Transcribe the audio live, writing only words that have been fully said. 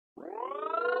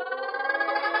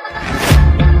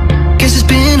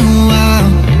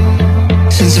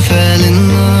fell in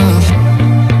love,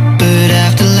 but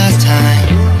after last time,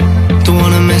 don't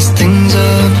wanna mess things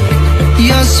up.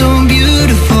 You're so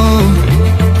beautiful,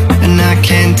 and I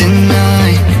can't deny,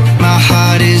 my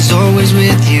heart is always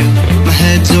with you, my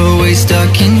head's always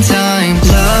stuck in time.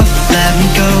 Love, let me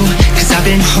go, cause I've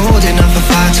been holding on for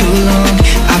far too long.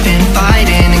 I've been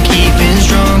fighting and keeping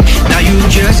strong, now you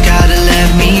just gotta let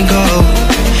me go.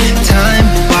 Time,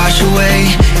 wash away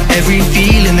every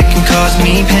feeling that can cause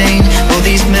me pain. All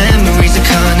these memories I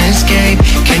can't escape,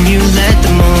 can you let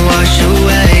them all wash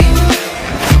away?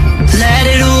 Let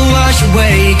it all wash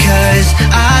away, cause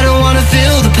I don't wanna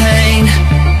feel the pain.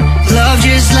 Love,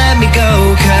 just let me go,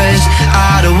 cause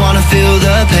I don't wanna feel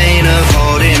the pain of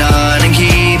holding on and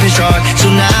keeping strong. So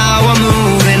now I'm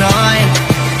moving on,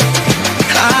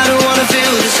 I don't wanna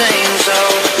feel the same. So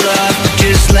love,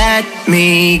 just let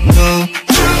me go.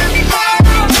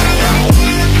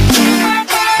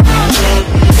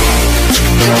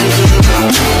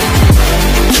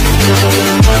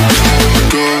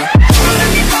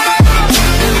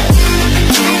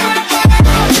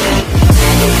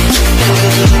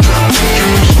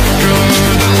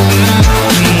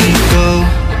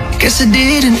 Guess I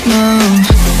didn't know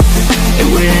it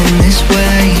would end this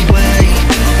way.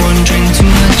 One drink too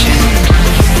much and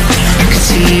I could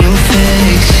see your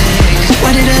face.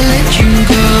 Why did I let you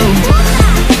go?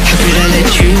 How could I let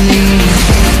you leave?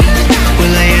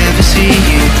 Will I ever see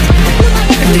you?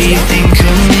 And do you think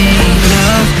of me?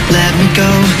 Love, let me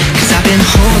go, cause I've been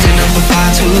holding on for far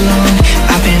too long.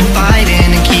 I've been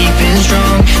fighting and keeping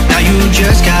strong, now you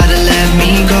just gotta let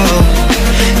me go.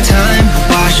 Time,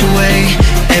 wash away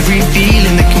every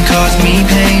feeling that can cause me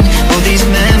pain. All these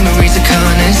memories I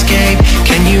can't escape,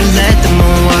 can you let them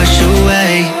all wash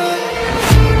away?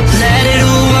 Let it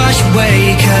all wash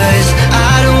away, cause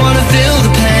I don't wanna feel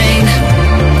the pain.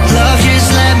 Love,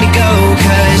 just let me go,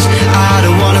 cause I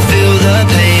don't wanna feel the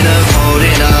pain of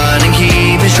holding on and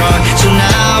keeping strong. So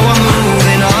now I'm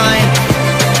moving on,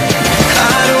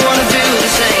 I don't wanna feel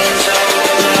the same. So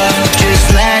love, just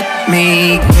let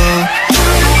me go.